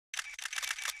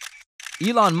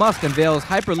Elon Musk unveils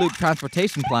Hyperloop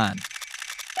transportation plan.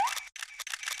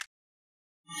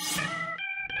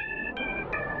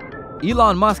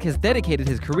 Elon Musk has dedicated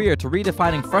his career to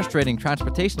redefining frustrating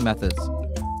transportation methods.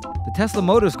 The Tesla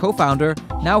Motors co-founder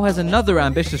now has another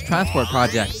ambitious transport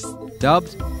project,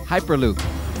 dubbed Hyperloop.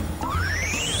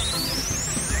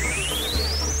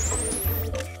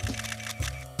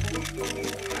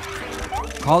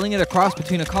 Calling it a cross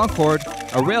between a Concorde,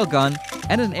 a railgun,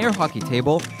 and an air hockey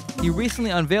table, he recently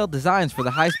unveiled designs for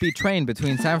the high-speed train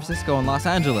between San Francisco and Los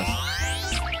Angeles.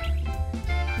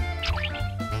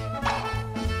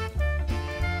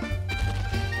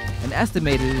 And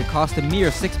estimated it cost a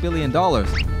mere $6 billion,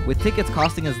 with tickets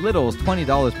costing as little as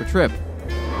 $20 per trip.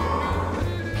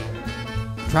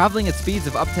 Traveling at speeds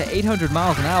of up to 800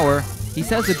 miles an hour, he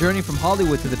says the journey from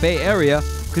Hollywood to the Bay Area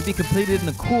could be completed in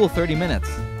a cool 30 minutes.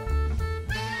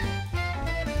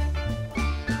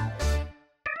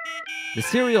 The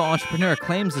serial entrepreneur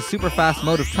claims the super-fast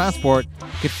mode of transport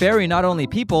could ferry not only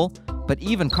people, but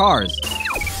even cars.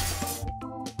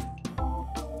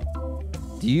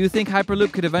 Do you think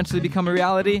Hyperloop could eventually become a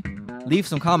reality? Leave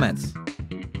some comments.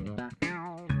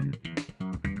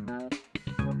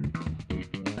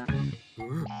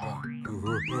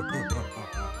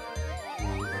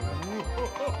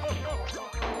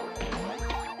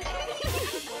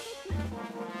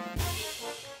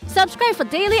 Subscribe for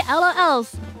daily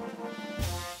LOLs.